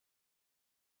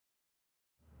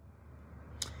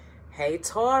Hey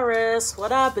Taurus,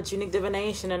 what up? It's Unique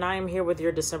Divination and I am here with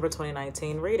your December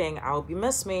 2019 reading. I hope you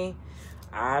miss me.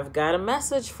 I've got a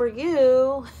message for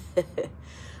you.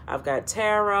 I've got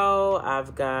tarot,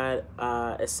 I've got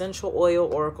essential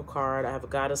oil oracle card, I have a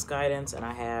goddess guidance, and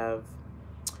I have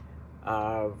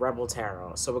rebel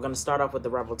tarot. So we're going to start off with the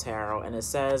rebel tarot, and it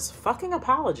says, fucking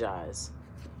apologize.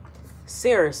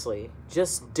 Seriously,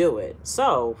 just do it.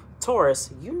 So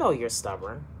Taurus, you know you're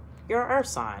stubborn. You're an earth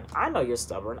sign. I know you're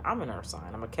stubborn. I'm an earth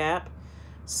sign. I'm a Cap,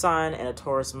 Sun, and a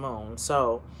Taurus moon.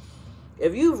 So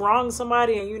if you've wronged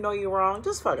somebody and you know you're wrong,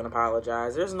 just fucking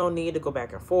apologize. There's no need to go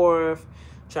back and forth,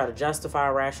 try to justify,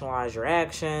 rationalize your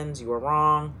actions. You were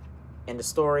wrong. End of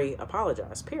story.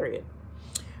 Apologize, period.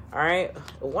 All right.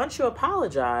 Once you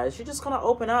apologize, you're just going to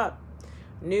open up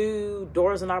new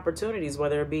doors and opportunities,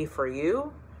 whether it be for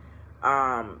you,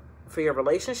 for your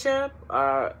relationship.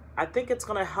 I think it's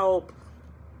going to help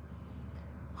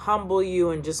humble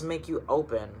you and just make you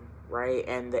open, right?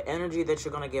 And the energy that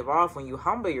you're going to give off when you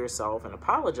humble yourself and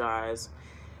apologize,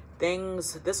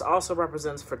 this also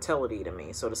represents fertility to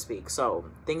me, so to speak. So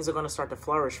things are going to start to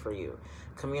flourish for you.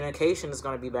 Communication is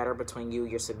going to be better between you,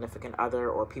 your significant other,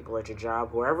 or people at your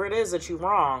job. Whoever it is that you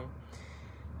wrong,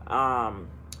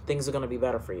 things are going to be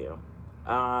better for you.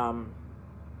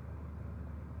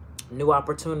 New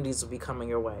opportunities will be coming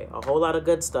your way. A whole lot of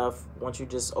good stuff once you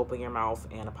just open your mouth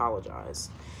and apologize.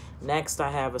 Next,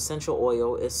 I have essential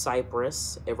oil is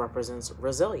cypress. It represents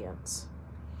resilience.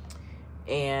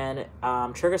 And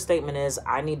trigger statement is,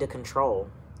 I need to control.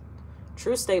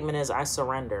 True statement is, I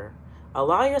surrender.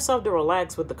 Allow yourself to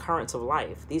relax with the currents of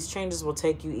life. These changes will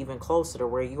take you even closer to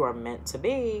where you are meant to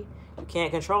be. You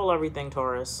can't control everything,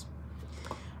 Taurus.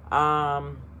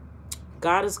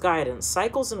 Goddess guidance,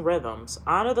 cycles and rhythms.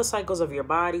 Honor the cycles of your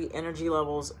body, energy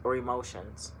levels, or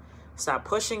emotions. Stop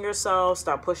pushing yourself.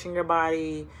 Stop pushing your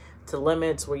body to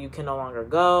limits where you can no longer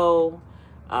go.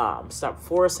 Stop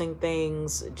forcing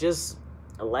things. Just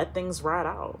let things ride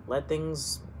out. Let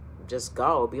things just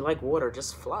go. Be like water.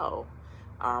 Just flow.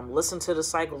 Listen to the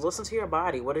cycles. Listen to your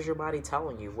body. What is your body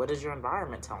telling you? What is your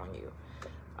environment telling you?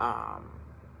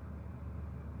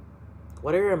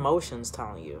 What are your emotions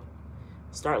telling you?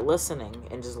 Start listening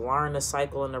and just learn the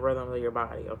cycle and the rhythm of your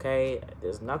body, okay?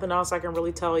 There's nothing else I can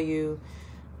really tell you.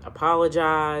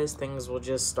 Apologize. Things will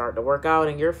just start to work out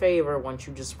in your favor once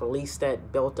you just release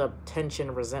that built-up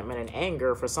tension, resentment, and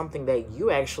anger for something that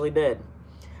you actually did.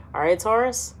 All right,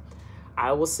 Taurus?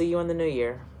 I will see you in the new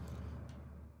year.